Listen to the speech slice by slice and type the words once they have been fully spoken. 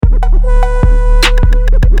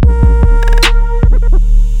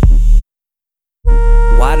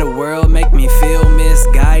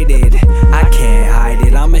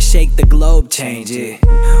globe, change it.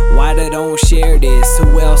 Why they don't share this?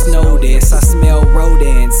 Who else know this? I smell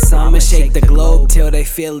rodents. I'ma shake the globe till they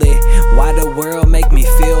feel it. Why the world make me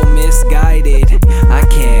feel misguided? I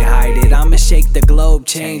can't hide it. I'ma shake the globe,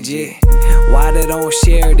 change it. Why they don't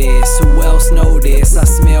share this? Who else know this? I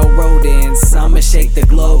smell rodents. I'ma shake the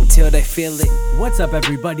globe till they feel it. What's up,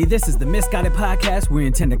 everybody? This is the Misguided Podcast. We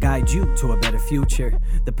intend to guide you to a better future.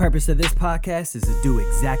 The purpose of this podcast is to do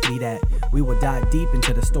exactly that. We will dive deep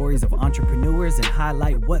into the stories of entrepreneurs and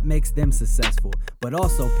highlight what makes them successful, but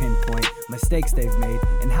also pinpoint mistakes they've made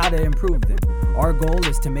and how to improve them. Our goal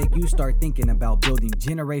is to make you start thinking about building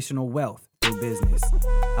generational wealth through business.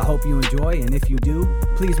 I hope you enjoy, and if you do,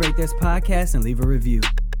 please rate this podcast and leave a review.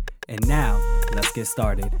 And now, let's get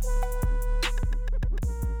started.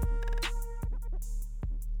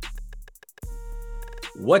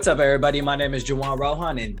 What's up, everybody? My name is Juwan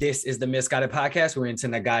Rohan, and this is the Misguided Podcast. We're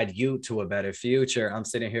intending to guide you to a better future. I'm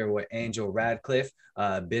sitting here with Angel Radcliffe,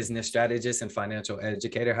 business strategist and financial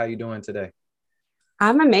educator. How you doing today?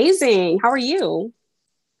 I'm amazing. How are you?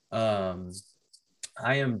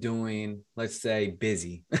 I am doing, let's say,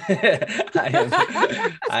 busy. I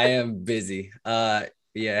am busy.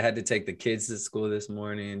 Yeah, I had to take the kids to school this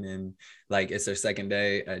morning, and it's their second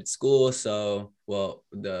day at school. So,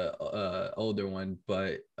 the older one,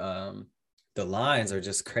 but the lines are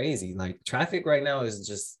just crazy. Traffic right now is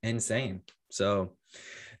just insane. So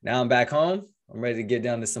now I'm back home. I'm ready to get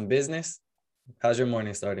down to some business. How's your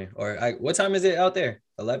morning starting? What time is it out there?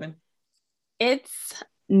 11? It's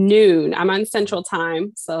noon. I'm on Central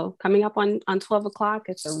Time. So coming up on 12 o'clock.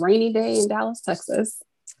 It's a rainy day in Dallas, Texas.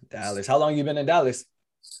 Dallas. How long you been in Dallas?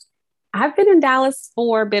 I've been in Dallas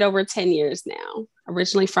for a bit over 10 years now,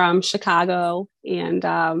 originally from Chicago. And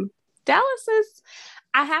Dallas is,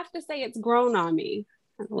 I have to say, it's grown on me.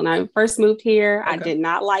 When I first moved here, okay. I did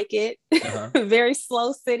not like it. Very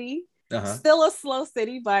slow city. Still a slow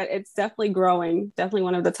city, but it's definitely growing. Definitely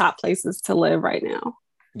one of the top places to live right now.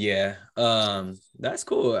 Yeah, that's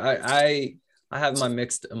cool. I have my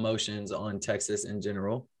mixed emotions on Texas in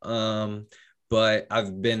general. But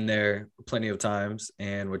I've been there plenty of times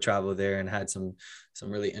and would travel there and had some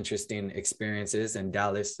really interesting experiences. And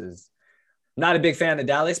Dallas is not a big fan of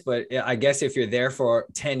Dallas, but I guess if you're there for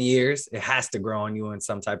 10 years, it has to grow on you in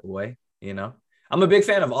some type of way. You know, I'm a big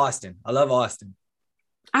fan of Austin. I love Austin.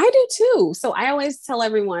 I do too. So I always tell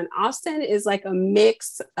everyone Austin is like a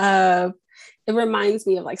mix of, it reminds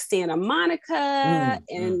me of like Santa Monica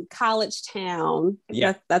and College Town.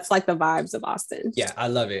 Yeah. That's like the vibes of Austin. Yeah, I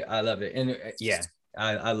love it. And yeah,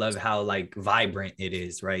 I love how vibrant it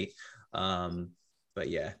is, right? But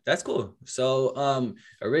yeah, that's cool. So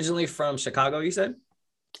originally from Chicago, you said?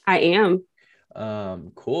 I am.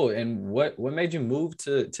 Cool. And what made you move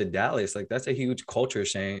to Dallas? That's a huge culture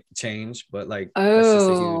change, but that's just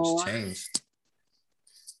a huge change.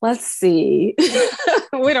 Let's see.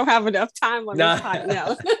 We don't have enough time on this podcast.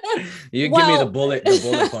 No. You give me the bullet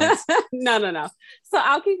points. No. So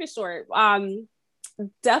I'll keep it short.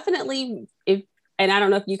 Definitely, and I don't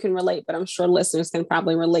know if you can relate, but I'm sure listeners can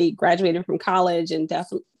probably relate. Graduating from college and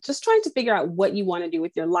definitely just trying to figure out what you want to do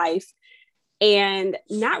with your life, and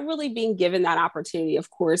not really being given that opportunity. Of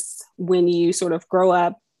course, when you sort of grow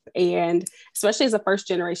up, and especially as a first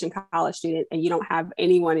generation college student, and you don't have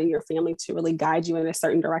anyone in your family to really guide you in a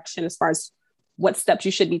certain direction as far as what steps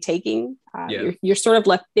you should be taking, you're sort of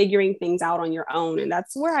left figuring things out on your own. And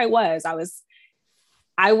that's where I was. I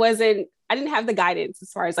didn't have the guidance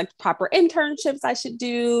as far as proper internships I should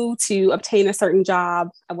do to obtain a certain job.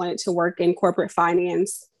 I wanted to work in corporate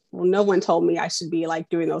finance. Well, no one told me I should be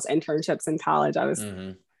doing those internships in college. I was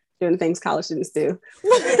doing things college students do.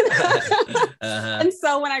 And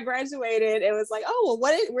so when I graduated, it was oh,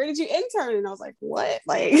 well, where did you intern? And I was like, what?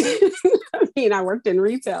 I worked in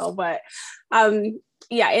retail, but I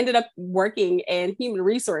ended up working in human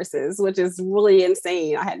resources, which is really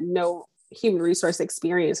insane. I had no human resource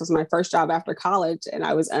experience. It was my first job after college, and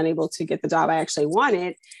I was unable to get the job I actually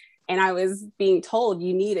wanted. And I was being told,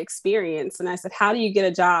 you need experience. And I said, how do you get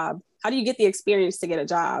a job? How do you get the experience to get a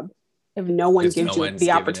job if no one gives you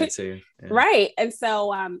the opportunity? Yeah. Right. And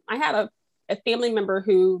so I had a family member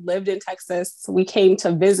who lived in Texas. We came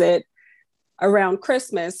to visit around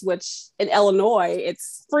Christmas, which in Illinois,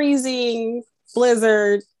 it's freezing,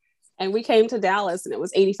 blizzard. And we came to Dallas and it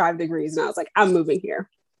was 85 degrees. And I was like, I'm moving here.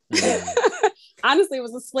 Honestly, it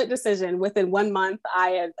was a split decision. Within 1 month,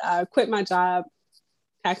 I had quit my job,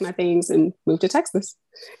 packed my things, and moved to Texas.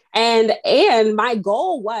 And my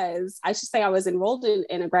goal was, I should say, I was enrolled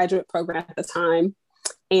in a graduate program at the time.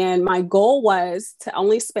 And my goal was to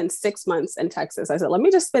only spend 6 months in Texas. I said, let me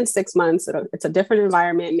just spend 6 months. It's a different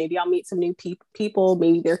environment. Maybe I'll meet some new people.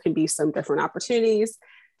 Maybe there can be some different opportunities.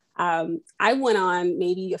 I went on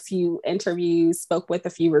maybe a few interviews, spoke with a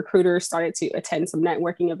few recruiters, started to attend some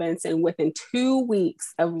networking events. And within 2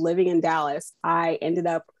 weeks of living in Dallas, I ended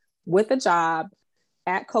up with a job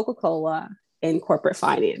at Coca-Cola in corporate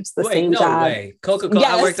finance. The same job. Way. Coca-Cola.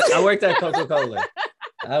 Yes. I worked at Coca-Cola.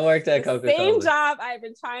 I worked at Coca-Cola. Same job I've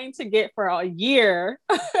been trying to get for a year.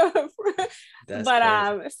 That's but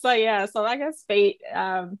crazy. so I guess fate,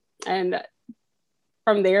 and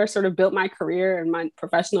from there sort of built my career, and my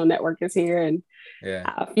professional network is here, and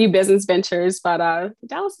a few business ventures, but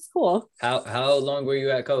Dallas is cool. How long were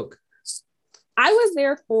you at Coke? I was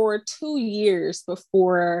there for 2 years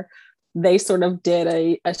before they sort of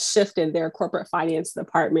did a shift in their corporate finance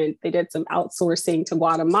department. They did some outsourcing to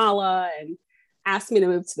Guatemala and asked me to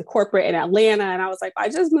move to the corporate in Atlanta. And I was like, I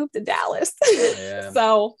just moved to Dallas. Yeah.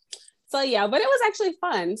 so yeah, but it was actually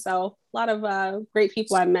fun. So a lot of great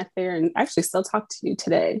people I met there, and actually still talk to you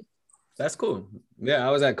today. That's cool. Yeah,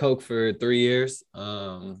 I was at Coke for 3 years.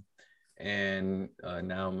 And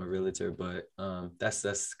now I'm a realtor, but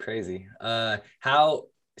that's crazy.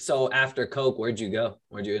 So after Coke, where'd you go?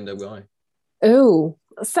 Where'd you end up going? Oh,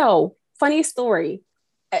 so funny story.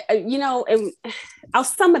 And I'll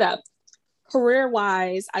sum it up.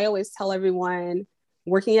 Career-wise, I always tell everyone,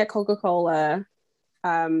 working at Coca-Cola,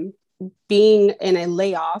 being in a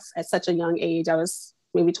layoff at such a young age, I was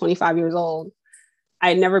maybe 25 years old. I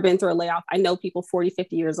had never been through a layoff. I know people 40,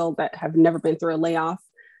 50 years old that have never been through a layoff.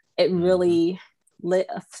 It really lit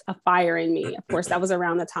a fire in me. Of course, that was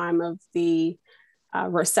around the time of the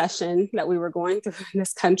recession that we were going through in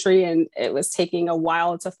this country. And it was taking a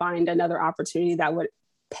while to find another opportunity that would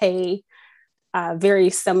pay very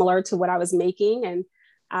similar to what I was making.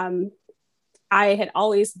 And I had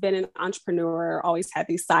always been an entrepreneur, always had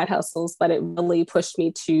these side hustles, but it really pushed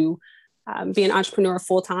me to be an entrepreneur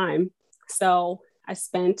full time. So I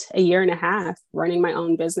spent a year and a half running my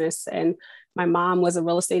own business, and my mom was a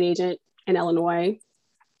real estate agent in Illinois,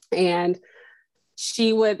 and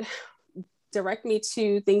she would direct me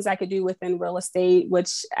to things I could do within real estate,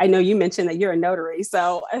 which I know you mentioned that you're a notary.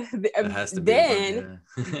 So then,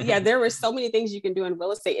 there were so many things you can do in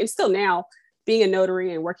real estate, and still now being a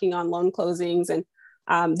notary and working on loan closings, and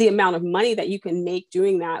the amount of money that you can make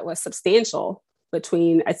doing that was substantial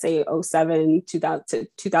between, I'd say, 2007 to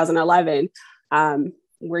 2011,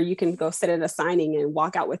 where you can go sit at a signing and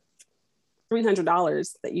walk out with $300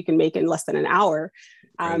 that you can make in less than an hour.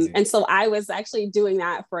 And so I was actually doing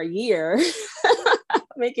that for a year,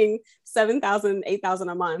 making $7,000,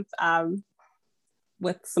 $8,000 a month,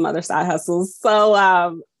 with some other side hustles.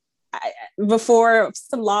 So before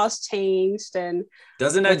some laws changed, and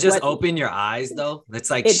doesn't that just open your eyes though? It's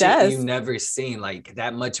like shit you've never seen, like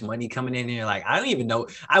that much money coming in, and you're like, I don't even know.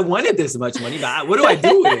 I wanted this much money, but what do I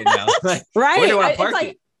do with it now? Like, right? Where do I park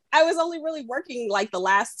it? I was only really working like the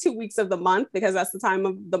last 2 weeks of the month, because that's the time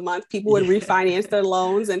of the month people would refinance their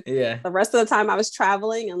loans. And the rest of the time I was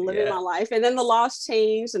traveling and living my life. And then the laws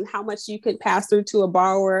changed, and how much you could pass through to a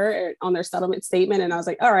borrower on their settlement statement. And I was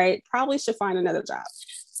like, all right, probably should find another job.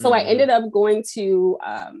 So I ended up going to,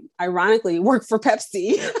 ironically, work for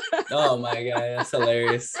Pepsi. Oh my God, that's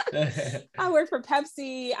hilarious. I worked for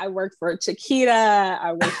Pepsi. I worked for Chiquita.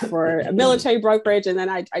 I worked for a military brokerage. And then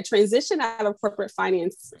I transitioned out of corporate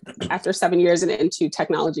finance after 7 years and into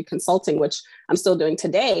technology consulting, which I'm still doing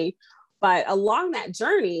today. But along that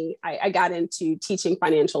journey, I got into teaching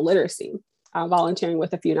financial literacy, volunteering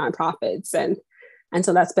with a few nonprofits. And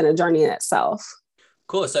so that's been a journey in itself.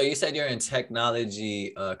 Cool. So you said you're in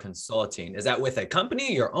technology consulting. Is that with a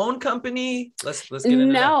company, your own company? Let's get into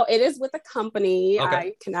that. No, it is with a company.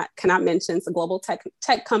 Okay. I cannot mention. It's a global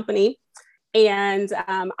tech company. And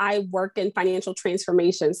I work in financial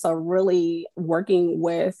transformation. So really working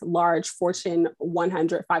with large Fortune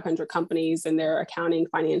 100, 500 companies and their accounting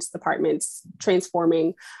finance departments,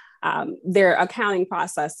 transforming their accounting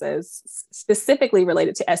processes specifically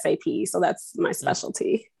related to SAP. So that's my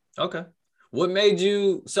specialty. Okay. What made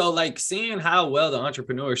you, so like seeing how well the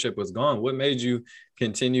entrepreneurship was going, what made you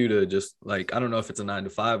continue to just like, I don't know if it's a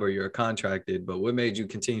 9-to-5 or you're contracted, but what made you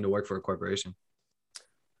continue to work for a corporation?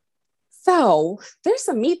 So there's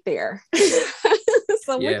some meat there.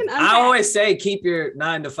 I always say keep your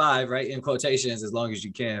 9-to-5, right, in quotations, as long as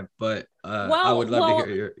you can. But I would love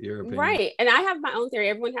to hear your opinion. Right. And I have my own theory.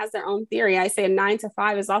 Everyone has their own theory. I say a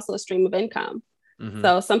 9-to-5 is also a stream of income. Mm-hmm.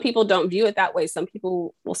 So some people don't view it that way. Some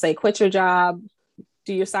people will say, quit your job,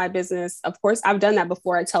 do your side business. Of course, I've done that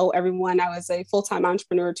before. I tell everyone I was a full-time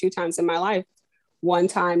entrepreneur 2 times in my life. one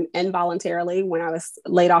time involuntarily when I was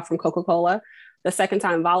laid off from Coca-Cola. The second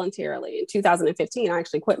time voluntarily in 2015, I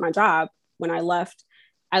actually quit my job when I left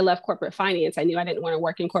corporate finance. I knew I didn't want to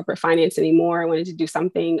work in corporate finance anymore. I wanted to do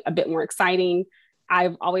something a bit more exciting.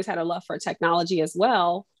 I've always had a love for technology as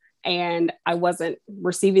well. And I wasn't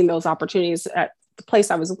receiving those opportunities at the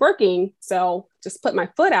place I was working. So just put my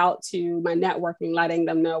foot out to my networking, letting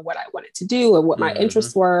them know what I wanted to do and what my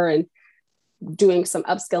interests were, and doing some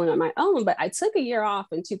upskilling on my own. But I took a year off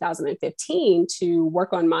in 2015 to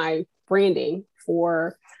work on my branding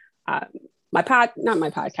for not my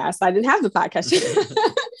podcast. I didn't have the podcast yet,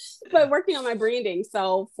 but working on my branding.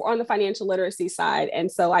 So on the financial literacy side.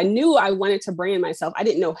 And so I knew I wanted to brand myself. I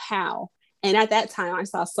didn't know how. And at that time I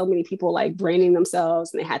saw so many people like branding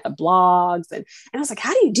themselves, and they had the blogs, and I was like,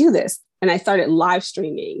 how do you do this? And I started live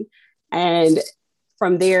streaming. And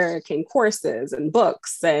from there came courses and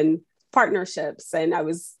books and partnerships. And I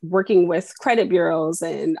was working with credit bureaus,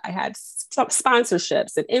 and I had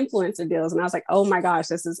sponsorships and influencer deals. And I was like, oh my gosh,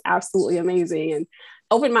 this is absolutely amazing. And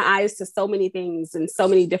opened my eyes to so many things and so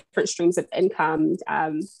many different streams of income.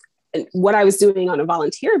 And what I was doing on a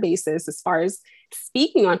volunteer basis, as far as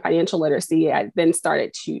speaking on financial literacy, I then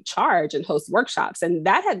started to charge and host workshops. And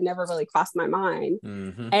that had never really crossed my mind.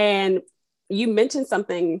 And you mentioned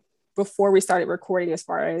something before we started recording, as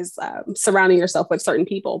far as surrounding yourself with certain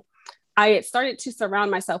people. I had started to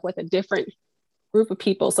surround myself with a different group of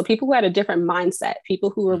people. So people who had a different mindset, people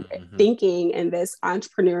who were thinking in this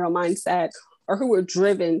entrepreneurial mindset, or who were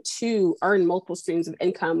driven to earn multiple streams of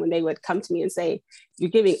income. When they would come to me and say, you're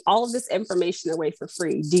giving all of this information away for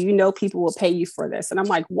free. Do you know people will pay you for this? And I'm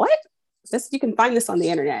like, what? You can find this on the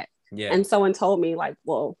internet. Yeah. And someone told me, like,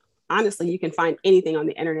 well, honestly, you can find anything on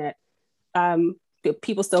the internet.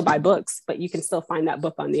 People still buy books, but you can still find that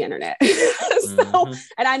book on the internet.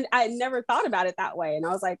 And I never thought about it that way. And I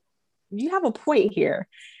was like, you have a point here.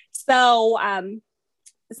 So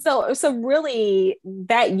really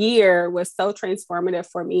that year was so transformative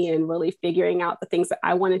for me, in really figuring out the things that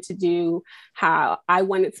I wanted to do, how I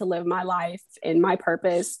wanted to live my life and my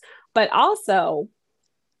purpose. But also,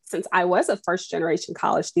 since I was a first generation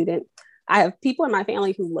college student, I have people in my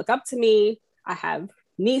family who look up to me. I have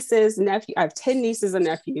nieces, nephews. I have 10 nieces and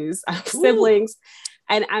nephews. I have siblings.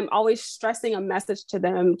 And I'm always stressing a message to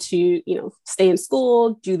them to, stay in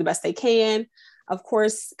school, do the best they can. Of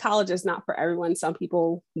course, college is not for everyone. Some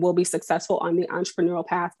people will be successful on the entrepreneurial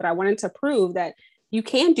path, but I wanted to prove that you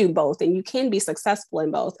can do both and you can be successful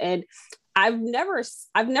in both. And I've never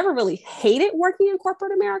really hated working in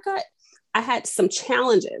corporate America. I had some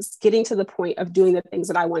challenges getting to the point of doing the things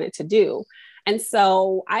that I wanted to do. And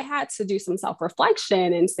so I had to do some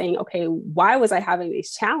self-reflection and saying, okay, why was I having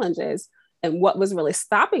these challenges? And what was really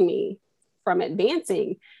stopping me from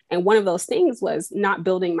advancing? And one of those things was not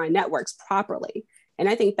building my networks properly. And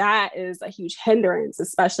I think that is a huge hindrance,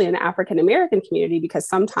 especially in the African-American community, because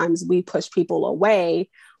sometimes we push people away,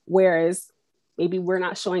 whereas maybe we're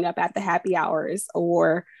not showing up at the happy hours,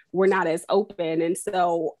 or we're not as open. And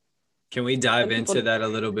so can we dive into that a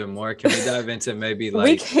little bit more? Can we dive into maybe like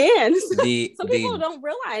we can. Some people don't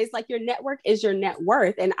realize like your network is your net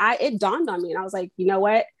worth. And it dawned on me, and I was like, you know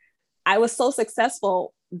what? I was so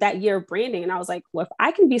successful that year of branding. And I was like, well, if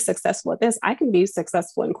I can be successful at this, I can be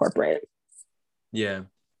successful in corporate. Yeah.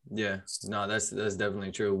 Yeah. No, that's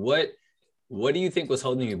definitely true. What do you think was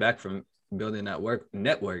holding you back from building that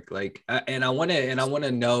network? Like, I want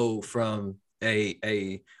to know from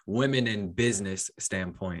a women in business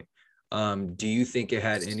standpoint. Do you think it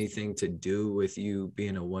had anything to do with you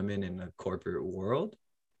being a woman in the corporate world?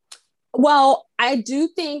 Well, I do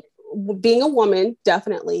think being a woman,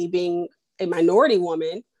 definitely being a minority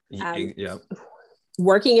woman,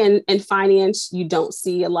 working in finance, you don't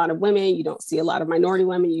see a lot of women, you don't see a lot of minority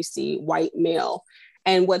women, you see white male.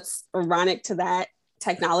 And what's ironic to that,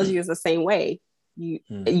 technology is the same way.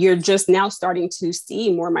 You're just now starting to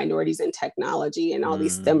see more minorities in technology and all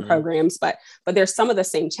these STEM programs, but there's some of the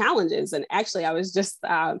same challenges. And actually, I was just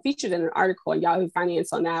featured in an article in Yahoo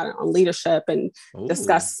Finance on that, on leadership, and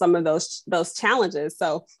discuss some of those challenges.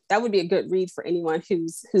 So that would be a good read for anyone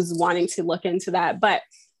who's wanting to look into that. But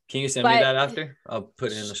can you send me that after? I'll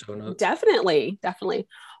put it in the show notes. Definitely.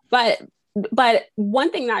 But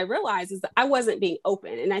one thing that I realized is that I wasn't being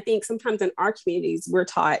open. And I think sometimes in our communities, we're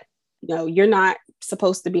taught, you're not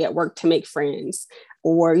supposed to be at work to make friends,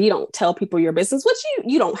 or you don't tell people your business, which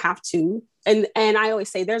you don't have to. And I always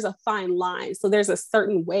say there's a fine line. So there's a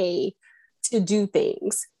certain way to do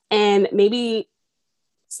things. And maybe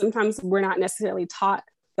sometimes we're not necessarily taught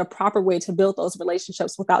the proper way to build those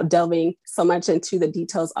relationships without delving so much into the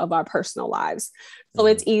details of our personal lives. So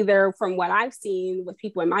it's either, from what I've seen with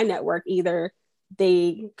people in my network, either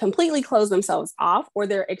they completely close themselves off, or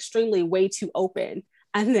they're extremely way too open.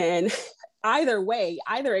 And then either way,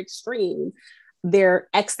 either extreme, they're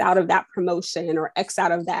X'd out of that promotion or X'd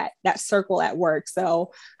out of that circle at work.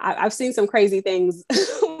 So I've seen some crazy things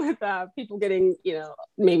with people getting,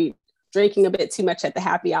 maybe drinking a bit too much at the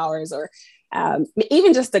happy hours, or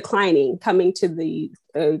even just declining coming to the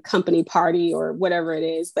company party or whatever it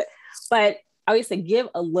is. But I always say, give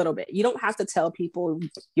a little bit. You don't have to tell people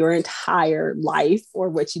your entire life or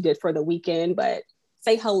what you did for the weekend, but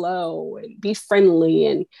say hello and be friendly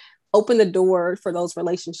and open the door for those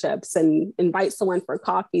relationships and invite someone for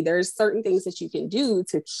coffee. There's certain things that you can do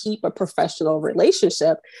to keep a professional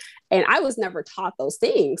relationship. And I was never taught those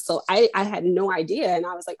things. So I had no idea. And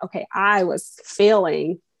I was like, okay, I was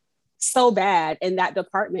failing so bad in that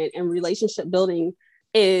department. And relationship building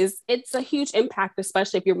it's a huge impact,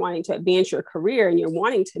 especially if you're wanting to advance your career and you're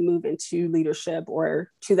wanting to move into leadership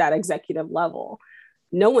or to that executive level.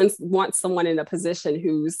 No one wants someone in a position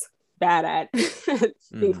who's bad at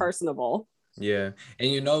being personable. Yeah.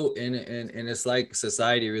 And and it's like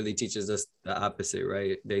society really teaches us the opposite,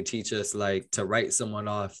 right? They teach us like to write someone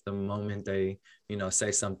off the moment they,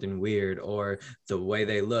 say something weird, or the way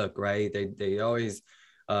they look, right? They always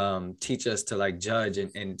teach us to like judge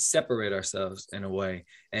and separate ourselves in a way.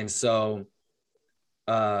 And so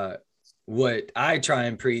what I try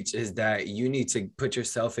and preach is that you need to put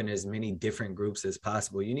yourself in as many different groups as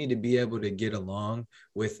possible. You need to be able to get along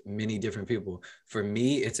with many different people. For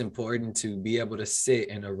me, it's important to be able to sit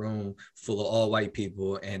in a room full of all white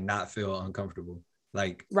people and not feel uncomfortable.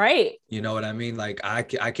 Like, right. You know what I mean? Like I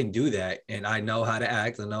can do that, and I know how to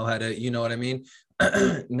act. I know how to, you know what I mean?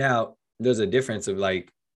 Now there's a difference of like,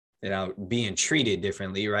 being treated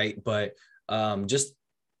differently. Right. But just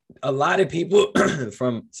a lot of people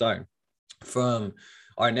from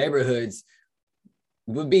our neighborhoods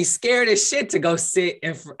would be scared as shit to go sit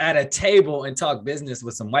at a table and talk business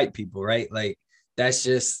with some white people, right? Like that's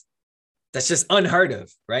just unheard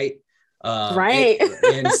of, right? Right.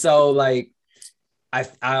 And so like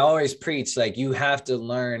I always preach, like, you have to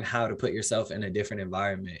learn how to put yourself in a different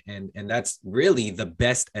environment, and that's really the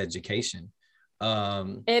best education.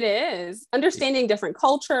 It is understanding different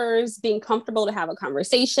cultures, being comfortable to have a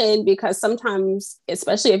conversation, because sometimes,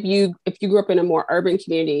 especially if you grew up in a more urban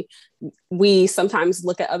community, we sometimes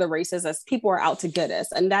look at other races as people are out to get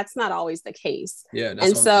us, and that's not always the case. Yeah.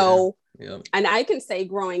 And so, and I can say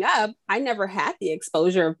growing up, I never had the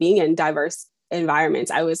exposure of being in diverse environments.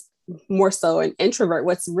 I was more so an introvert.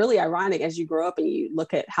 What's really ironic, as you grow up and you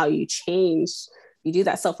look at how you change, you do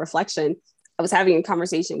that self-reflection. I was having a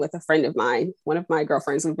conversation with a friend of mine, one of my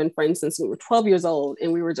girlfriends. We've been friends since we were 12 years old.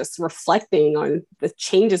 And we were just reflecting on the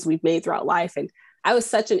changes we've made throughout life. And I was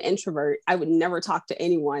such an introvert. I would never talk to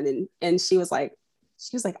anyone. And she was like,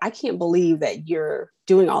 I can't believe that you're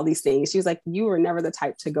doing all these things. She was like, you were never the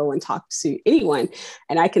type to go and talk to anyone.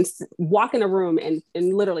 And I can walk in a room and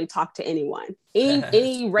literally talk to anyone,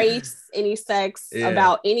 any race, any sex,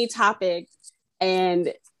 about any topic.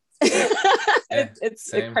 And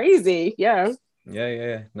it's crazy. Yeah.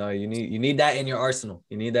 No, you need that in your arsenal.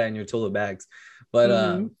 You need that in your tool of bags. But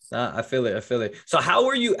I feel it. So how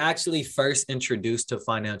were you actually first introduced to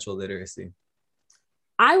financial literacy?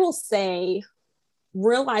 I will say,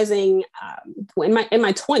 realizing in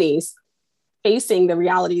my 20s, facing the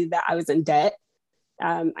reality that I was in debt.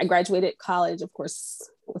 I graduated college, of course,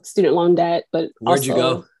 with student loan debt, but where'd you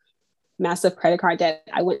go? Massive credit card debt.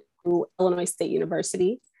 I went to Illinois State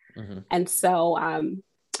University. Mm-hmm. And so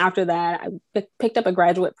after that, I picked up a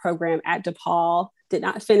graduate program at DePaul, did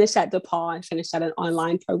not finish at DePaul. I finished at an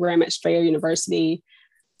online program at Strayer University,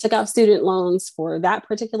 took out student loans for that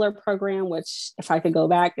particular program, which if I could go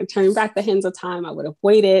back and turn back the hands of time, I would have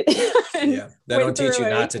waited. Yeah, they don't teach you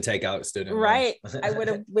not to take out student loans. Right. I would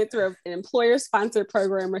have went through an employer-sponsored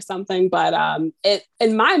program or something. But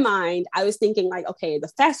in my mind, I was thinking like, okay, the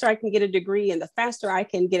faster I can get a degree and the faster I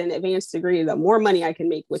can get an advanced degree, the more money I can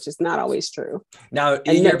make, which is not always true. Now,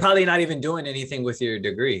 you're probably not even doing anything with your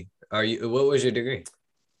degree. What was your degree?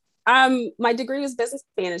 My degree was business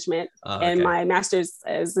management, and my master's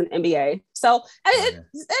is an MBA. So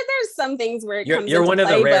there's some things where you're one of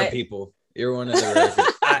the rare people. You're one of the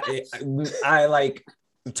rare people. I like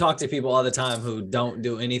talk to people all the time who don't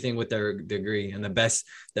do anything with their degree, and the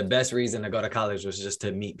best reason to go to college was just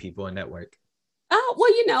to meet people and network.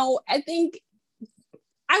 Well, I think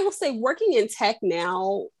I will say, working in tech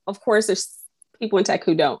now, of course, there's people in tech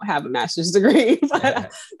who don't have a master's degree,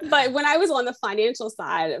 but when I was on the financial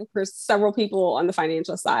side, of course, several people on the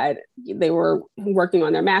financial side, they were working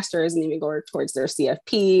on their master's and even going towards their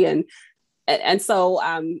CFP. And And so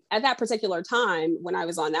at that particular time, when I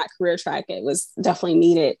was on that career track, it was definitely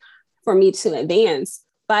needed for me to advance.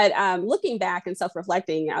 But looking back and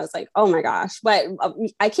self-reflecting, I was like, oh my gosh, but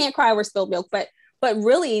I can't cry over spilled milk. But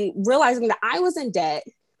really realizing that I was in debt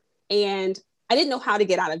and I didn't know how to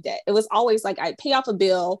get out of debt. It was always like I'd pay off a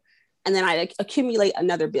bill and then I'd accumulate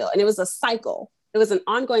another bill. And it was a cycle. It was an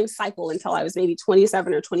ongoing cycle until I was maybe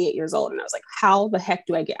 27 or 28 years old. And I was like, how the heck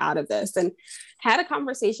do I get out of this? And had a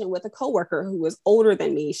conversation with a coworker who was older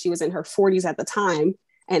than me. She was in her 40s at the time.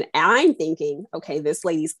 And I'm thinking, okay, this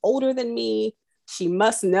lady's older than me. She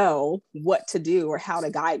must know what to do or how to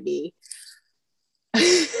guide me.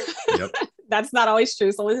 Yep. That's not always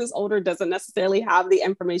true. Someone who's older doesn't necessarily have the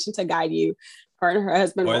information to guide you. Her and her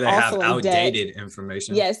husband or were they also have outdated in debt.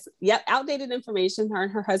 information. Yes. Yep. Outdated information. Her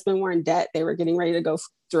and her husband were in debt. They were getting ready to go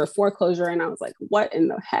through a foreclosure. And I was like, what in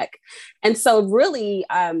the heck? And so really,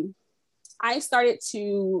 I started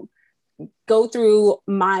to go through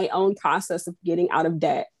my own process of getting out of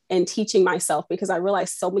debt and teaching myself, because I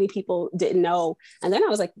realized so many people didn't know. And then I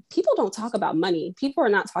was like, people don't talk about money. People are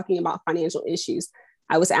not talking about financial issues.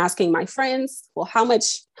 I was asking my friends, well, how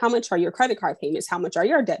much are your credit card payments? How much are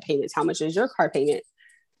your debt payments? How much is your car payment?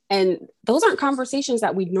 And those aren't conversations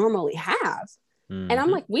that we normally have. Mm-hmm. And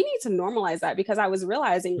I'm like, we need to normalize that, because I was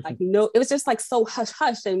realizing like, no, it was just like so hush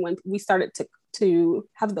hush. And when we started to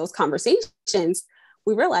have those conversations,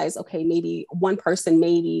 we realized, okay, maybe one person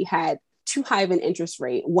maybe had too high of an interest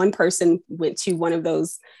rate. One person went to one of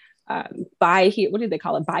those buy here, what do they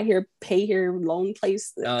call it? Buy here, pay here loan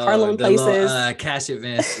place, car loan places. Cash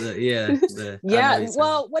advance. Yeah. Yeah.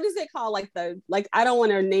 Well, what is it called? Like I don't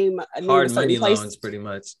want to name a hard money loans, pretty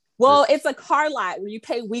much. Well, it's a car lot where you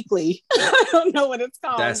pay weekly. I don't know what it's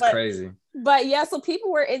called. That's crazy. But yeah, so people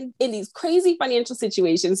were in these crazy financial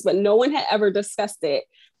situations, but no one had ever discussed it.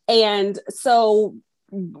 And so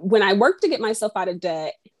when I worked to get myself out of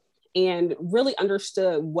debt and really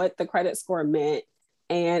understood what the credit score meant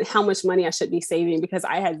and how much money I should be saving, because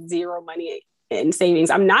I had zero money in savings.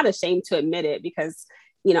 I'm not ashamed to admit it, because,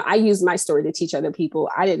 you know, I used my story to teach other people.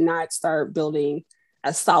 I did not start building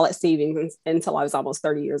a solid savings until I was almost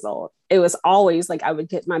 30 years old. It was always like I would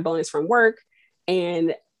get my bonus from work.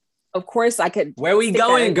 And of course I could. Where we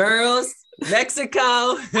going, girls? Mexico.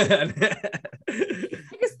 I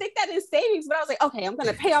could stick that in savings, but I was like, okay, I'm going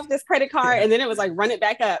to pay off this credit card. And then it was like, run it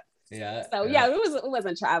back up. Yeah. So yeah, it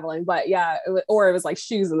wasn't traveling, but yeah, it was like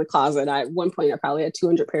shoes in the closet. At one point I probably had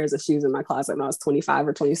 200 pairs of shoes in my closet when I was 25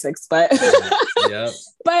 or 26, but yeah.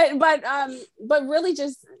 but really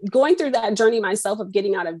just going through that journey myself of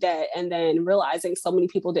getting out of debt, and then realizing so many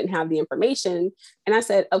people didn't have the information. And I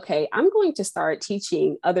said, okay, I'm going to start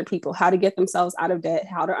teaching other people how to get themselves out of debt,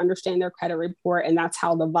 how to understand their credit report. And that's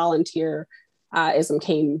how the volunteerism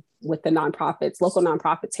came with the nonprofits, local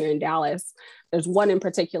nonprofits here in Dallas. There's one in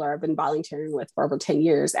particular I've been volunteering with for over 10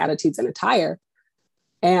 years, Attitudes in Attire.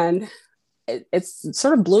 And it's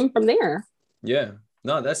sort of bloomed from there. Yeah,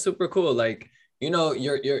 no, that's super cool. Like, you know,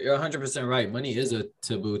 you're 100% right. Money is a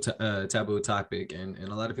taboo topic, and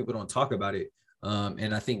a lot of people don't talk about it.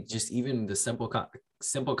 And I think just even the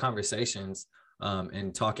simple conversations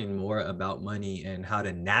and talking more about money and how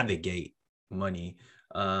to navigate money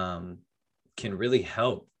can really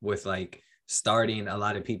help with like starting a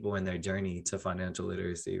lot of people in their journey to financial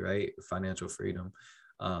literacy, right? Financial freedom.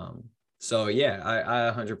 So yeah,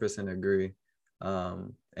 I 100% agree.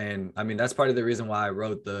 And I mean, that's part of the reason why I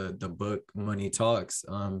wrote the book Money Talks,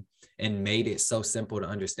 and made it so simple to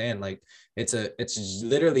understand. Like it's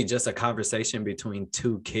literally just a conversation between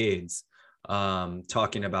two kids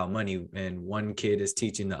talking about money, and one kid is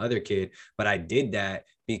teaching the other kid. But I did that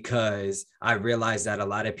because I realized that a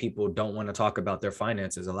lot of people don't want to talk about their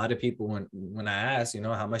finances. A lot of people, when I ask, you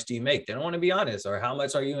know, how much do you make? They don't want to be honest. Or how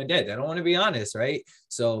much are you in debt? They don't want to be honest, right?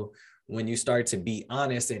 So when you start to be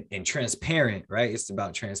honest and transparent, right? It's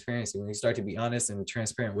about transparency. When you start to be honest and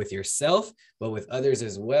transparent with yourself, but with others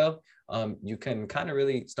as well, you can kind of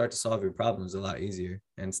really start to solve your problems a lot easier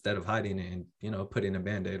instead of hiding it and, you know, putting a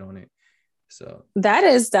Band-Aid on it. So that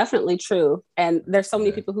is definitely true. And there's so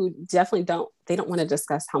many people who definitely don't want to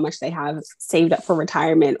discuss how much they have saved up for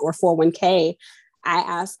retirement or 401k. I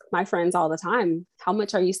ask my friends all the time, how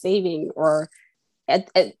much are you saving? Or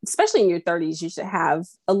especially in your 30s, you should have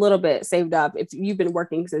a little bit saved up if you've been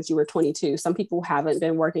working since you were 22. Some people haven't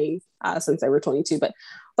been working since they were 22, but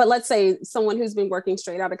let's say someone who's been working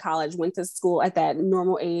straight out of college, went to school at that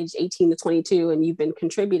normal age, 18 to 22, and you've been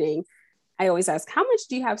contributing. I always ask, how much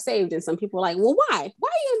do you have saved? And some people are like, well, why? Why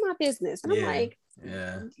are you in my business? And I'm like,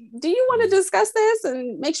 do you want to discuss this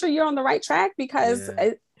and make sure you're on the right track? Because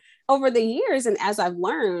over the years, and as I've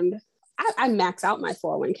learned, I max out my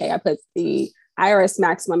 401k. I put the IRS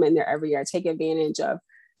maximum in there every year. I take advantage of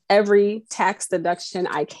every tax deduction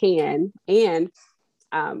I can. And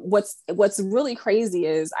what's really crazy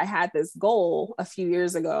is I had this goal a few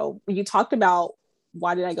years ago. You talked about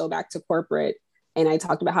why did I go back to corporate? And I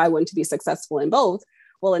talked about how I wanted to be successful in both.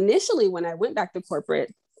 Well, initially, when I went back to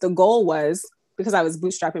corporate, the goal was, because I was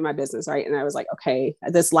bootstrapping my business, right? And I was like, okay,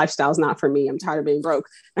 this lifestyle is not for me. I'm tired of being broke.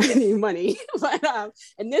 I need money. But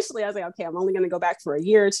initially, I was like, okay, I'm only going to go back for a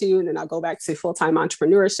year or two, and then I'll go back to full-time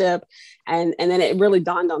entrepreneurship. And then it really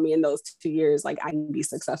dawned on me in those 2 years, like I can be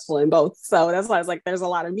successful in both. So that's why I was like, there's a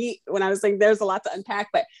lot of meat when I was saying there's a lot to unpack.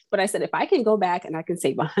 But I said, if I can go back and I can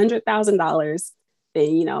save $100,000,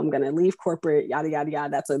 then, you know, I'm going to leave corporate, yada, yada, yada.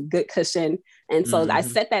 That's a good cushion. And so I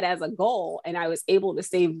set that as a goal, and I was able to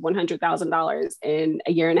save $100,000 in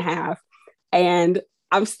a year and a half. And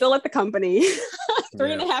I'm still at the company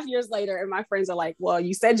 3.5 years later. And my friends are like, well,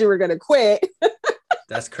 you said you were going to quit.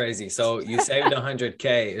 That's crazy. So you saved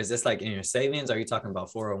 100K. Is this like in your savings? Or are you talking about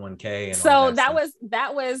 401k? And so that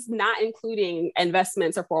was not including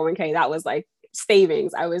investments or 401k. That was like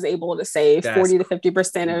savings. I was able to save 40 to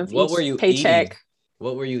 50% of each paycheck. Eating?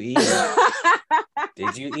 What were you eating?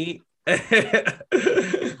 Did you eat? That's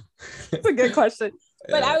a good question.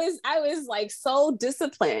 But I was like so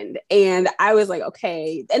disciplined, and I was like,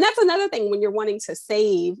 okay. And that's another thing, when you're wanting to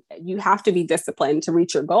save, you have to be disciplined to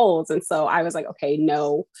reach your goals. And so I was like, okay,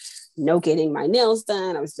 no getting my nails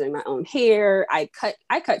done. I was doing my own hair. I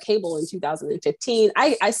cut cable in 2015.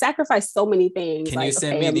 I sacrificed so many things. Can you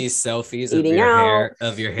send me these selfies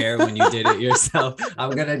of your hair when you did it yourself? I'm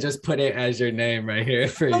gonna just put it as your name right here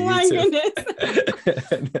for you. Oh my goodness.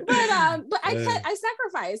 But I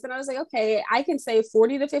sacrificed, and I was like, okay, I can save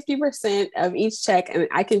 40 to 50% of each check, and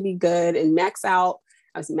I can be good and max out.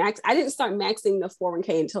 I didn't start maxing the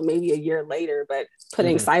 401k until maybe a year later, but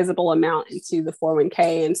putting sizable amount into the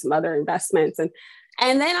 401k and some other investments. And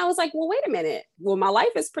then I was like, well, wait a minute. Well, my life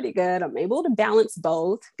is pretty good. I'm able to balance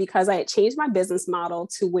both, because I had changed my business model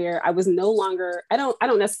to where I was no longer, I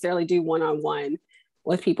don't necessarily do one-on-one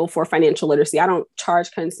with people for financial literacy. I don't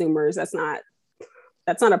charge consumers. That's not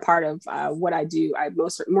a part of what I do. I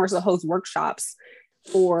more so host workshops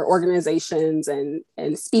for organizations and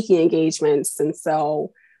speaking engagements. And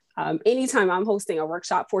so anytime I'm hosting a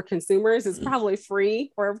workshop for consumers, it's probably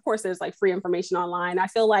free, or of course there's like free information online. I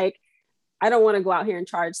feel like I don't want to go out here and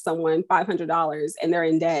charge someone $500 and they're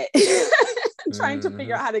in debt. Trying to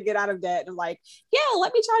figure out how to get out of debt. And like, yeah,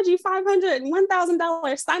 let me charge you $500 and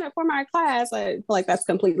 $1,000. Sign up for my class. I feel like that's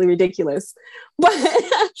completely ridiculous. But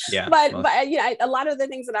a lot of the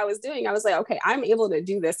things that I was doing, I was like, okay, I'm able to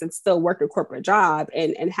do this and still work a corporate job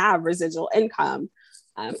and have residual income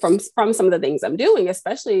from some of the things I'm doing,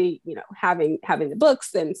 especially, you know, having the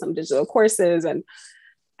books and some digital courses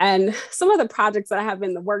and some of the projects that I have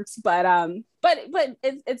in the works. But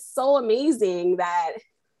it's so amazing that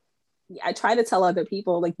I try to tell other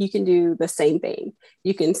people, like, you can do the same thing.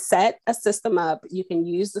 You can set a system up, you can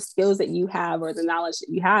use the skills that you have or the knowledge that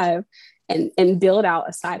you have and build out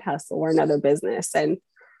a side hustle or another business and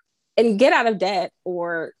get out of debt,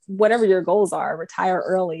 or whatever your goals are, retire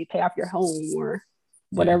early, pay off your home, or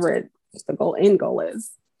whatever the end goal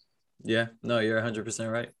is. Yeah, no, you're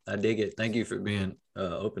 100% right. I dig it. Thank you for being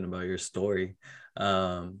open about your story.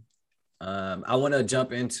 I want to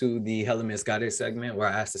jump into the Hella Misguided segment, where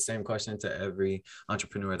I ask the same question to every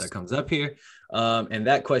entrepreneur that comes up here. And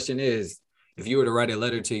that question is, if you were to write a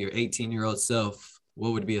letter to your 18-year-old self,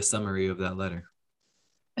 what would be a summary of that letter?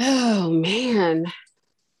 Oh, man.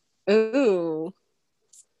 Ooh.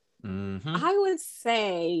 I would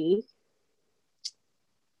say,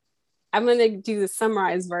 I'm going to do the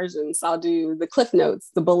summarized version. So I'll do the cliff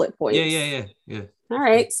notes, the bullet points. Yeah. All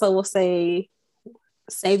right. So we'll say,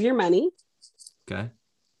 save your money. Okay.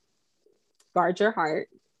 Guard your heart.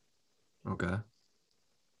 Okay.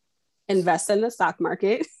 Invest in the stock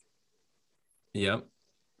market. Yep.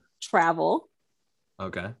 Travel.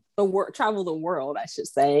 Okay. Travel the world, I should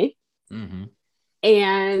say. Mm-hmm.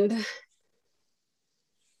 And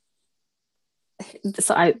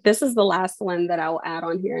so this is the last one that I will add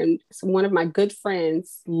on here. And so one of my good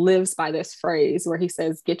friends lives by this phrase where he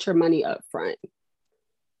says, get your money up front.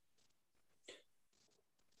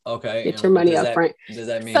 Okay. Get your money up front. Does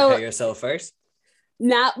that mean pay yourself first?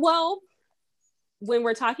 Well, when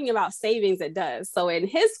we're talking about savings, it does. So in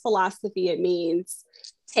his philosophy, it means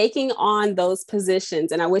taking on those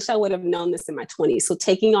positions. And I wish I would have known this in my 20s. So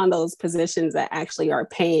taking on those positions that actually are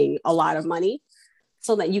paying a lot of money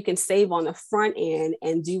so that you can save on the front end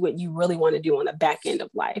and do what you really want to do on the back end of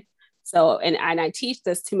life. So, and I teach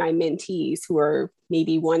this to my mentees who are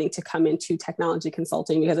maybe wanting to come into technology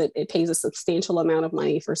consulting, because it pays a substantial amount of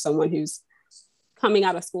money for someone who's coming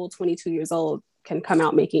out of school, 22 years old, can come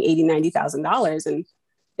out making $80,000, $90,000. And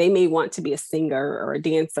they may want to be a singer or a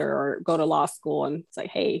dancer or go to law school. And it's like,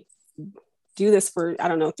 hey, do this for, I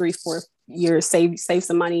don't know, 3-4 years, save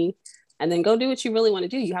some money, and then go do what you really want to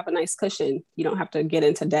do. You have a nice cushion. You don't have to get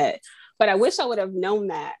into debt. But I wish I would have known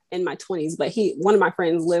that in my 20s. But one of my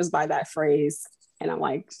friends lives by that phrase, and I'm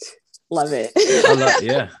like, love it.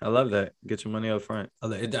 I love that. Get your money up front. I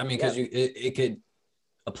mean, because it could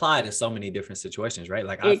apply to so many different situations, right?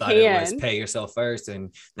 Like I thought it was pay yourself first,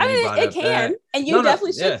 and then you brought up that. And you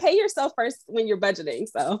definitely should pay yourself first when you're budgeting.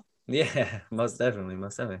 So yeah, most definitely.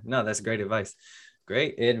 No, that's great advice.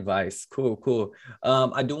 Great advice. Cool.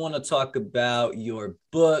 I do want to talk about your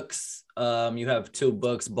books. You have 2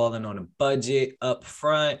 books, Balling on a Budget, Up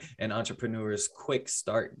Front, and Entrepreneur's Quick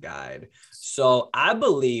Start Guide. So I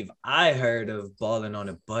believe I heard of Balling on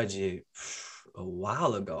a Budget a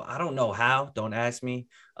while ago. I don't know how, don't ask me.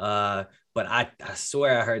 But I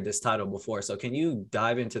swear I heard this title before. So can you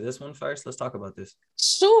dive into this one first? Let's talk about this.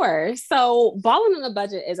 Sure. So Balling on a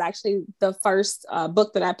Budget is actually the first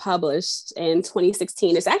book that I published in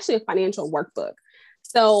 2016. It's actually a financial workbook.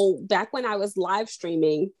 So back when I was live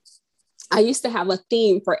streaming, I used to have a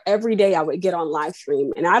theme for every day I would get on live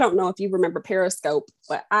stream. And I don't know if you remember Periscope,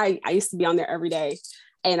 but I used to be on there every day.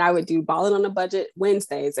 And I would do Balling on a Budget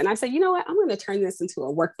Wednesdays. And I said, you know what? I'm going to turn this into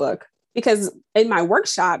a workbook, because in my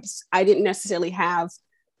workshops, I didn't necessarily have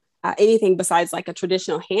anything besides like a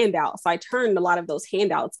traditional handout. So I turned a lot of those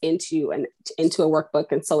handouts into a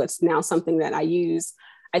workbook. And so it's now something that I use.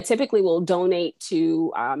 I typically will donate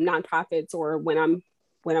to nonprofits, or when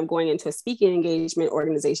I'm going into a speaking engagement,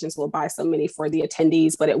 organizations will buy so many for the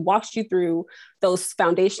attendees, but it walks you through those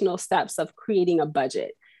foundational steps of creating a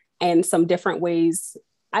budget and some different ways.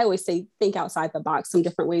 I always say, think outside the box, some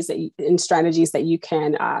different ways and strategies that you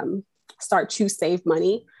can start to save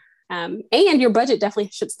money. And your budget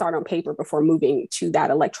definitely should start on paper before moving to that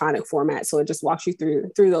electronic format. So it just walks you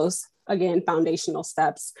through those, again, foundational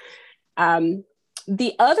steps.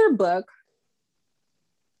 The other book,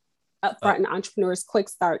 Upfront, an Entrepreneur's Quick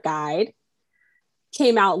Start Guide,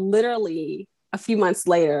 came out literally a few months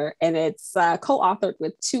later, and it's co-authored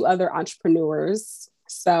with 2 other entrepreneurs.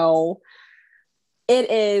 So it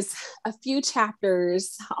is a few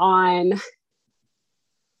chapters on,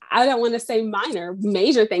 I don't want to say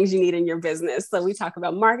major things you need in your business. So we talk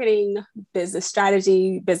about marketing, business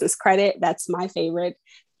strategy, business credit. That's my favorite.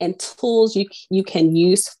 And tools you can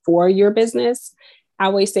use for your business. I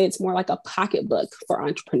always say it's more like a pocketbook for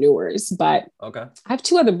entrepreneurs, but okay. I have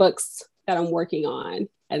 2 other books that I'm working on.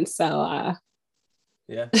 And so,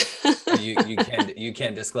 yeah, you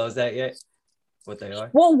can't disclose that yet, what they are?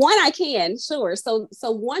 Well, one I can, sure. So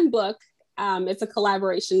one book, it's a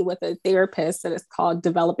collaboration with a therapist, and it's called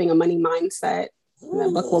Developing a Money Mindset. And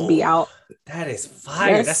that book will be out. That is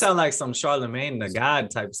fire. Yes. That sounds like some Charlemagne the God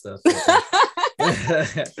type stuff.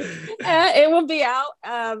 It will be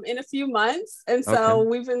out in a few months. And so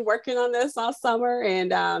we've been working on this all summer.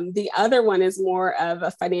 And the other one is more of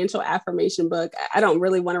a financial affirmation book. I don't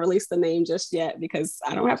really want to release the name just yet because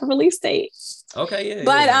I don't have a release date. Okay, yeah.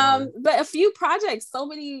 But a few projects, so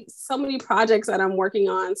many projects that I'm working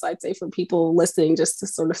on. So I'd say for people listening, just to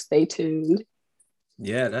sort of stay tuned.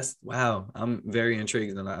 Yeah, that's wow. I'm very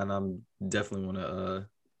intrigued, and I'm definitely want to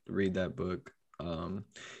read that book.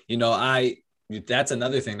 That's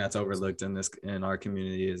another thing that's overlooked in our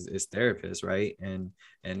community is therapists, right? And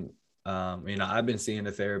I've been seeing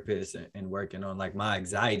a therapist and working on like my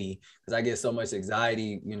anxiety, because I get so much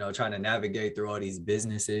anxiety, trying to navigate through all these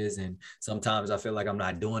businesses, and sometimes I feel like I'm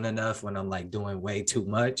not doing enough when I'm like doing way too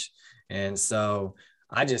much. And so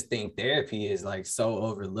I just think therapy is like so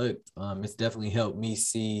overlooked. It's definitely helped me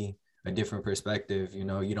see a different perspective. You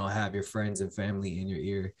don't have your friends and family in your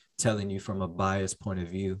ear telling you from a biased point of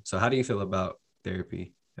view. So how do you feel about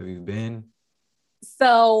therapy? Have you been?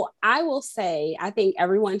 So I will say, I think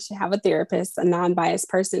everyone should have a therapist, a non-biased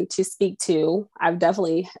person to speak to. I've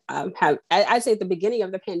definitely I'd say at the beginning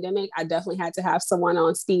of the pandemic, I definitely had to have someone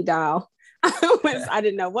on speed dial. I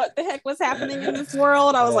didn't know what the heck was happening in this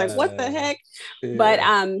world. I was like, what the heck? Yeah.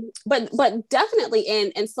 But definitely.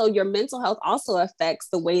 And so your mental health also affects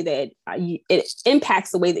the way that it impacts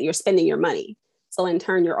the way that you're spending your money. So in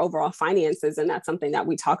turn, your overall finances. And that's something that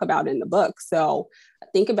we talk about in the book. So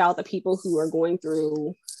think about the people who are going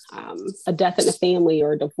through a death in a family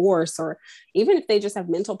or a divorce, or even if they just have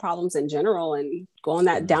mental problems in general and go on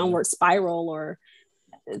that downward spiral, or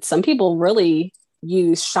some people really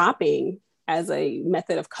use shopping as a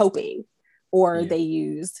method of coping. or they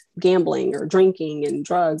used gambling or drinking and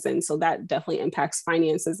drugs. And so that definitely impacts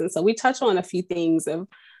finances. And so we touch on a few things of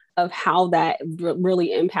how that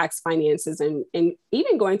really impacts finances, and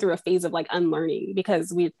even going through a phase of like unlearning,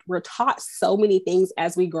 because we're taught so many things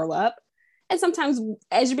as we grow up. And sometimes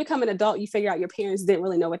as you become an adult, you figure out your parents didn't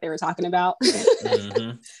really know what they were talking about.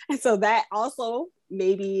 Mm-hmm. And so that also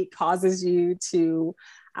maybe causes you to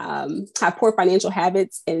have poor financial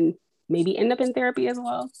habits and maybe end up in therapy as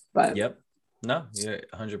well. But no, you're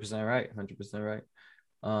 100% right. 100% right.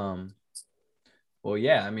 Well,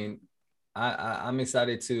 yeah, I mean, I'm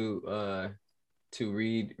excited to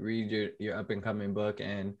read your up and coming book,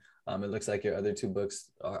 and it looks like your other two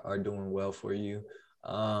books are doing well for you.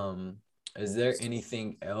 Is there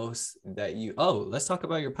anything else that let's talk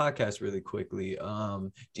about your podcast really quickly.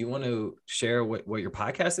 Do you want to share what your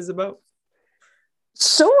podcast is about?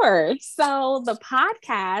 Sure. So the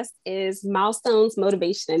podcast is Milestones,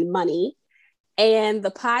 Motivation, and Money. And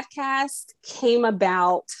the podcast came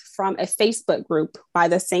about from a Facebook group by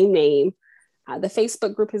the same name. The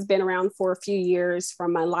Facebook group has been around for a few years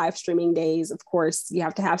from my live streaming days. Of course, you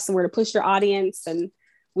have to have somewhere to push your audience, and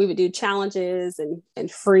we would do challenges and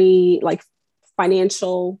free like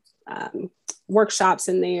financial workshops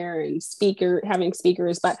in there, and having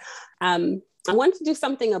speakers. But I wanted to do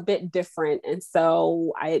something a bit different. And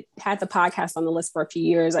so I had the podcast on the list for a few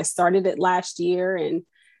years. I started it last year, and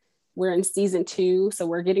we're in season 2. So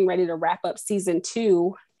we're getting ready to wrap up season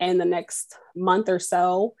 2 in the next month or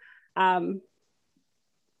so.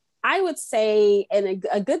 I would say, and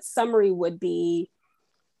a good summary would be,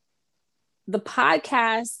 the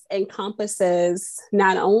podcast encompasses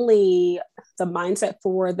not only the mindset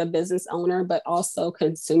for the business owner, but also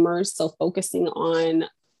consumers. So focusing on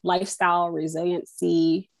lifestyle,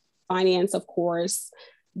 resiliency, finance, of course,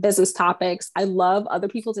 business topics. I love other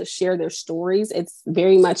people to share their stories. It's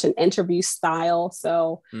very much an interview style.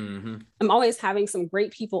 So I'm always having some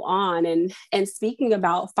great people on and speaking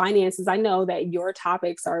about finances. I know that your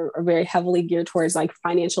topics are very heavily geared towards like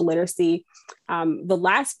financial literacy. The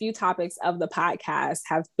last few topics of the podcast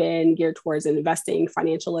have been geared towards investing,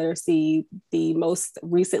 financial literacy. The most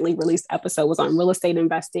recently released episode was on real estate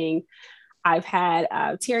investing. I've had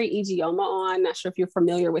Terry Igioma on. Not sure if you're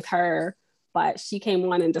familiar with her, but she came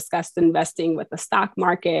on and discussed investing with the stock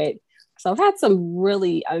market. So I've had some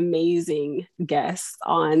really amazing guests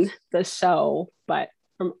on the show, but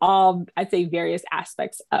from all, I'd say, various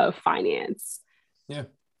aspects of finance. Yeah.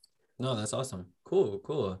 No, that's awesome. Cool.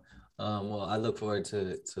 Well, I look forward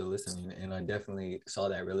to listening, and I definitely saw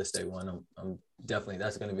that real estate one. I'm definitely,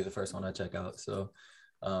 that's going to be the first one I check out. So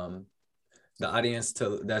the audience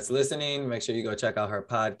that's listening, make sure you go check out her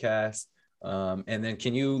podcast. And then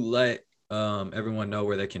can you let everyone know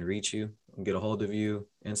where they can reach you and get a hold of you?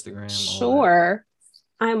 Instagram? Sure.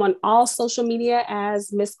 I'm on all social media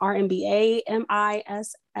as Miss RMBA,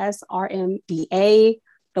 MISSRMBA.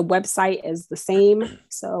 The website is the same.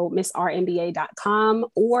 So missrmba.com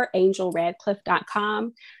or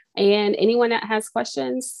angelradcliffe.com. And anyone that has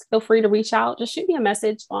questions, feel free to reach out. Just shoot me a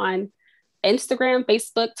message on Instagram,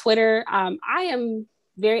 Facebook, Twitter. I am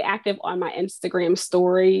very active on my Instagram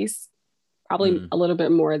stories. Probably a little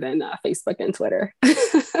bit more than Facebook and Twitter.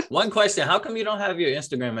 One question: how come you don't have your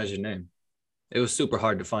Instagram as your name? It was super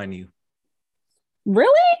hard to find you.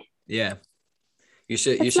 Really? Yeah. You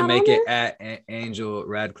should make it at Angel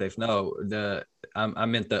Radcliffe. No, I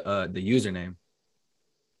meant the username.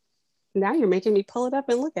 Now you're making me pull it up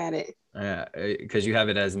and look at it. Yeah, because you have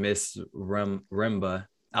it as Miss Remba.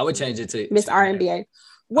 I would change it to Miss RMBA.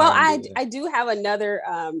 Well, I do have another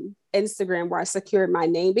Instagram where I secured my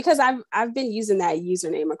name, because I've been using that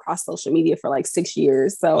username across social media for like 6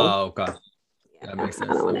 years. So okay. That makes sense.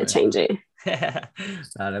 I don't want to change it.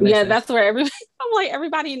 That's where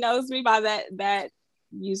everybody knows me by that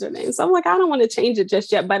username. So I'm like, I don't want to change it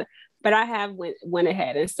just yet, but I have went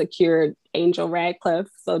ahead and secured Angel Radcliffe.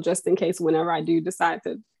 So just in case, whenever I do decide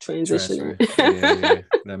to transition it. Yeah,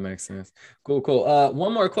 that makes sense. Cool.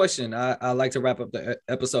 One more question. I like to wrap up the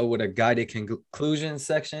episode with a guided conclusion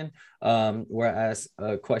section, where I ask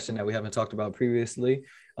a question that we haven't talked about previously.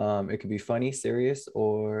 It could be funny, serious,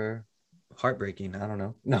 or heartbreaking. I don't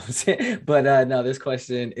know. No, but no, this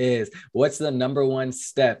question is: what's the number one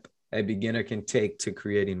step a beginner can take to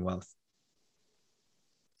creating wealth?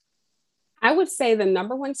 I would say the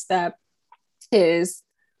number one step is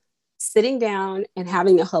sitting down and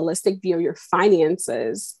having a holistic view of your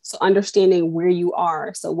finances. So understanding where you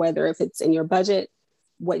are. So whether if it's in your budget,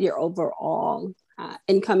 what your overall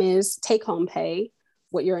income is, take home pay,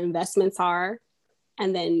 what your investments are,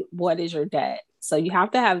 and then what is your debt. So you have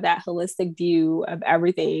to have that holistic view of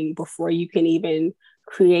everything before you can even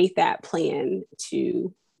create that plan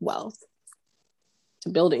to wealth, to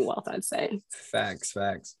building wealth, I'd say. Facts.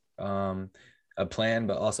 A plan,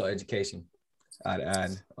 but also education. I'd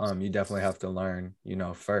add. You definitely have to learn,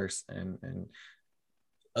 first and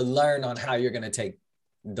learn on how you're going to take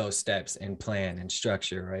those steps and plan and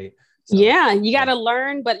structure, right? So, yeah, you got to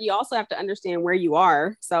learn, but you also have to understand where you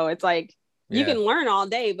are. So it's like you can learn all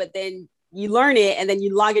day, but then you learn it and then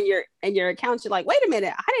you log in your account. You're like, wait a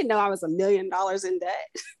minute, I didn't know I was $1 million in debt.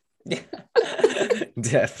 Yeah,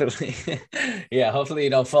 definitely. Yeah, hopefully you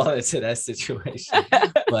don't fall into that situation.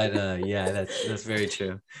 But yeah, that's very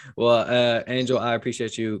true. Well, Angel, I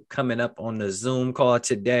appreciate you coming up on the Zoom call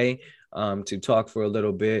today to talk for a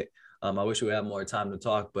little bit. I wish we had more time to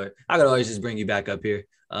talk, but I could always just bring you back up here.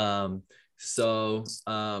 So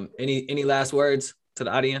any last words to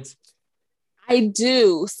the audience? I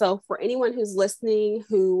do. So for anyone who's listening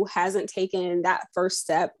who hasn't taken that first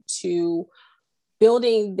step to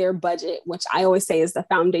building their budget, which I always say is the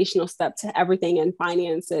foundational step to everything in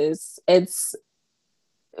finances, it's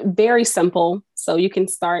very simple. So you can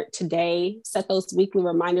start today, set those weekly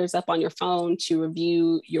reminders up on your phone to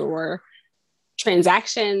review your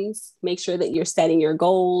transactions, make sure that you're setting your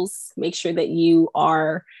goals, make sure that you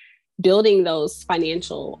are building those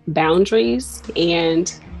financial boundaries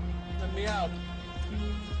and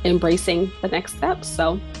embracing the next steps.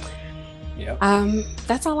 So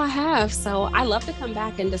that's all I have. So I love to come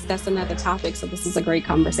back and discuss another topic. So this is a great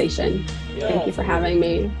conversation. Thank you for having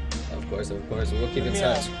me. Of course. We'll keep in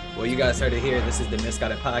touch. Well, you guys heard it here. This is the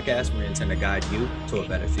Misguided Podcast. We intend to guide you to a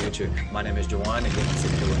better future. My name is Jawan, and I'm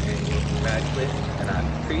sitting here with Angel and Radcliffe, and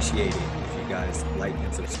I appreciate it if you guys like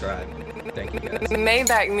and subscribe. Thank you, guys.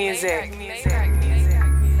 Maybach music.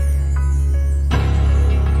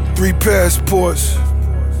 3 passports,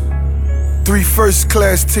 3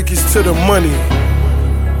 first-class tickets to the money,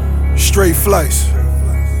 straight flights.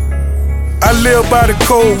 I live by the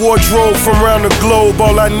cold wardrobe from around the globe.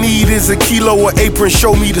 All I need is a kilo of apron,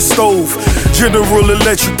 show me the stove. General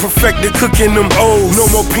Electric perfected cooking them O's. No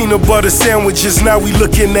more peanut butter sandwiches, now we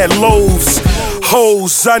looking at loaves.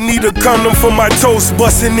 Hoes, I need a condom for my toast.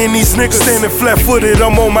 Bustin' in these niggas, standing flat-footed,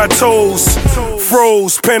 I'm on my toes.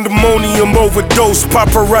 Froze, pandemonium overdose,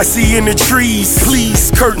 paparazzi in the trees.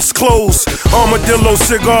 Please, curtains closed. Armadillo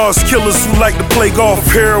cigars, killers who like to play golf.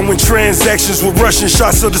 Heroin transactions with Russian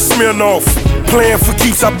shots of the Smirnoff. Playing for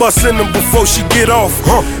keeps, I bust in them before she get off.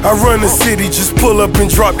 I run the city, just pull up and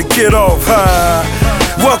drop the kid off.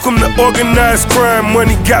 Welcome to organized crime,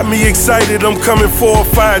 money got me excited, I'm coming 4 or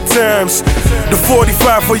 5 times. The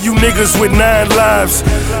 45 for you niggas with 9 lives.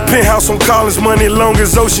 Penthouse on Collins, money long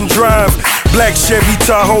as Ocean Drive. Black Chevy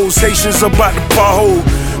Tahoes, Haitians about the pothole.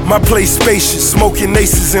 My place spacious, smoking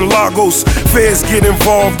aces and Lagos. Feds get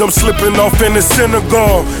involved, I'm slipping off in the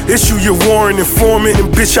Senegal. Issue your warrant, informant,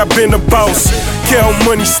 and bitch, I been a boss. Count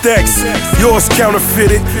money stacks, yours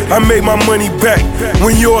counterfeited. I made my money back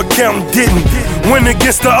when your accountant didn't. When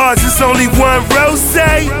against the odds, it's only one rose.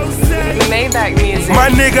 Maybach music. My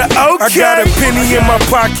nigga, okay. I got a penny in my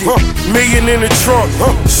pocket, million in the trunk.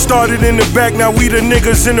 Started in the back, now we the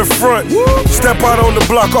niggas in the front. Step out on the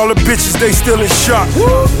block, all the bitches, they still in shock.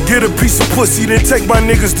 Get a piece of pussy, then take my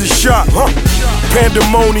niggas to shop.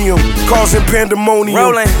 Pandemonium, causing pandemonium.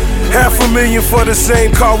 Rolling. $500,000 for the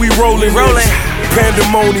same car we rolling.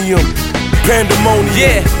 Pandemonium.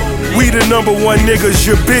 Yeah. We the number 1 niggas,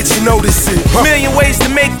 your bitch notice it. Million ways to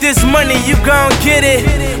make this money, you gon' get it.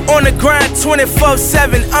 On the grind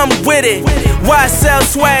 24/7, I'm with it. YSL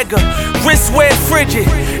swagger, wristwear frigid.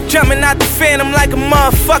 Jumping out the phantom like a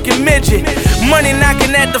motherfucking midget. Money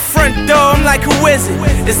knocking at the front door, I'm like, who is it?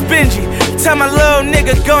 It's Benji, tell my little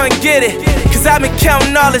nigga go and get it. Cause I've been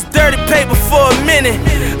counting all this dirty paper for a minute.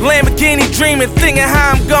 Lamborghini dreaming, thinking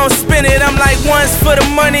how I'm gon' spin it. I'm like, 1's for the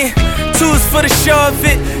money, 2's for the show of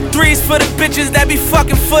it, 3's for the bitches that be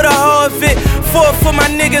fucking for the whole of it, 4 for my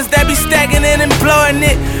niggas that be stacking it and blowing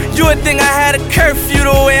it. You would think I had a curfew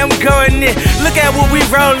the way I'm going it. Look at what we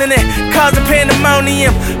rolling it, causing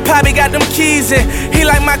pandemonium. Poppy got them keys in, he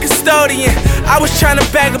like my custodian. I was trying to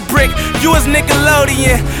bag a brick, you was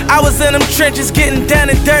Nickelodeon. I was in them trenches getting down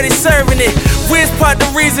and dirty, serving it. We's part the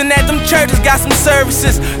reason that them churches got some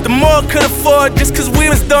services. The more could afford just cause we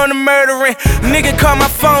was doing the murdering. Nigga call my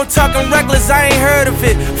phone talking reckless, I ain't heard of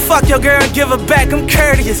it. Fuck your girl and give her back, I'm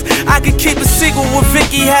courteous. I could keep a sequel with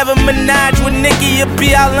Vicky, have a menage with Nikki. You'll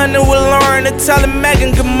be out London with Lauren and telling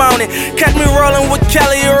Megan good morning. Catch me rolling with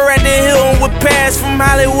Kelly or at the hill and with Paris from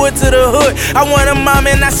Hollywood to the hood. I want them all,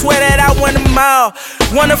 man, I swear that I want them all.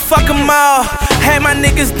 Wanna fuck them all. Had my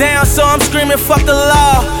niggas down, so I'm screaming fuck the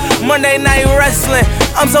law. Monday night wrestling,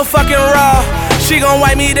 I'm so fucking raw. She gon'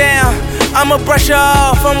 wipe me down, I'ma brush her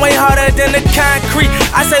off, I'm way harder than the concrete.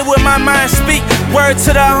 I say what my mind speak. Word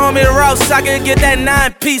to the homie Ross, I can get that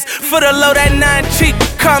 9-piece. For the low, that 9 cheap.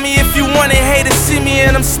 Call me if you want it, haters see me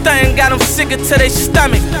and I'm stunting. Got them sicker to their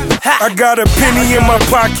stomach. Ha. I got a penny in my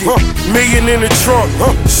pocket, million in the trunk.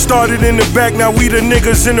 Started in the back, now we the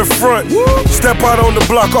niggas in the front. Step out on the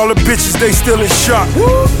block, all the bitches, they still in shock.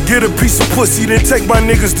 Get a piece of pussy, then take my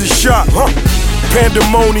niggas to shop.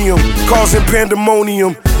 Pandemonium, causing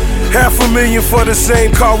pandemonium. $500,000 for the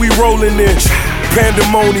same car we rolling in.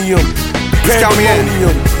 Pandemonium,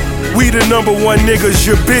 pandemonium. We the number one niggas,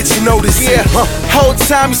 your bitch notice it. Whole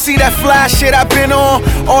time you see that fly shit I been on.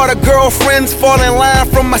 All the girlfriends fall in line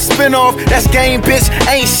from my spin-off. That's game, bitch,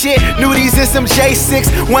 ain't shit. Nudies in some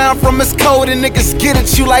J6. Where I'm from is cold and niggas get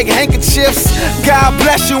at you like handkerchiefs. God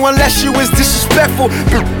bless you unless you is disrespectful.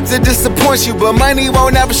 To disappoint you, but money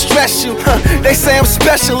won't ever stress you. They say I'm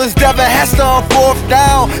special, it's Devin Hester on 4th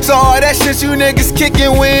down. So all that shit you niggas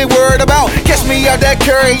kicking, we ain't worried about. Catch me out that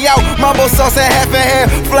curry out. Mambo sauce and half and half.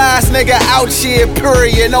 Flies nigga out here,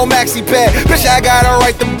 period, no maxi pad. Bitch, I got a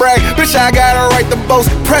right to brag. Bitch, I got a right to boast.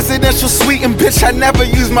 Presidential suite and bitch, I never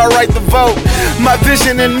use my right to vote. My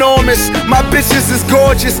vision enormous, my bitches is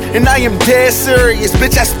gorgeous, and I am dead serious.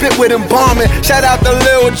 Bitch, I spit with embalming. Shout out to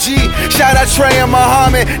Lil G, shout out Trey and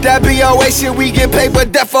Muhammad. That BOA shit, we get paper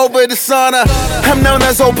death over the sauna. I'm known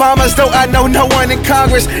as Obama's, though I know no one in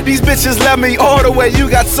Congress. These bitches love me all the way, you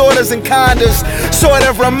got sorters and condoms. Sort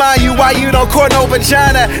of remind you why you don't court no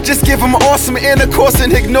vagina. Just give them awesome intercourse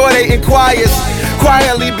and ignore they inquiries.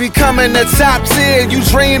 Quietly becoming the top tier. You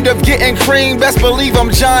dreamed of getting cream, best believe I'm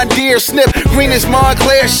John Deere. Snip, greenish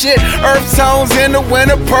Montclair shit. Earth tones in the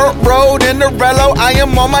winter, Perk Road in the Rello. I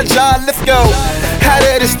am on my John Lithgow. How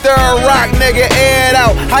did this third rock nigga air it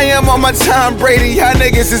out? I am on my Tom Brady, y'all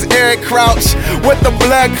niggas is Eric Crouch. With the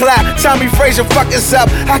blood clot, Tommy Frazier fuck us up.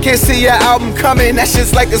 I can't see your album coming, that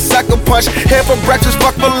shit's like a sucker punch. Here for breakfast,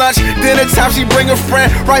 fuck for lunch. Dinner time, she bring a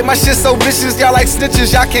friend. Write my shit so vicious, y'all like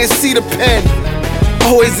snitches, y'all can't see the pen.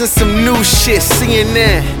 Always in some new shit,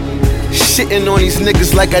 CNN. Shitting on these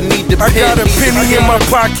niggas like I need the pen. I got a penny in my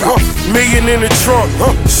pocket, million in the trunk.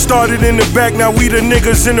 Started in the back, now we the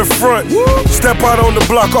niggas in the front. Step out on the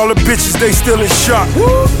block, all the bitches, they still in shock.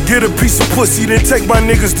 Get a piece of pussy, then take my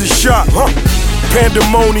niggas to shop.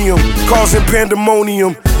 Pandemonium, causing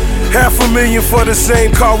pandemonium. $500,000 for the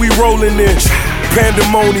same car we rolling in.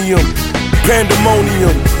 Pandemonium,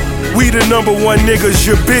 pandemonium. We the number one niggas,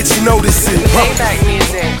 your bitch notice it. Payback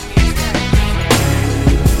music.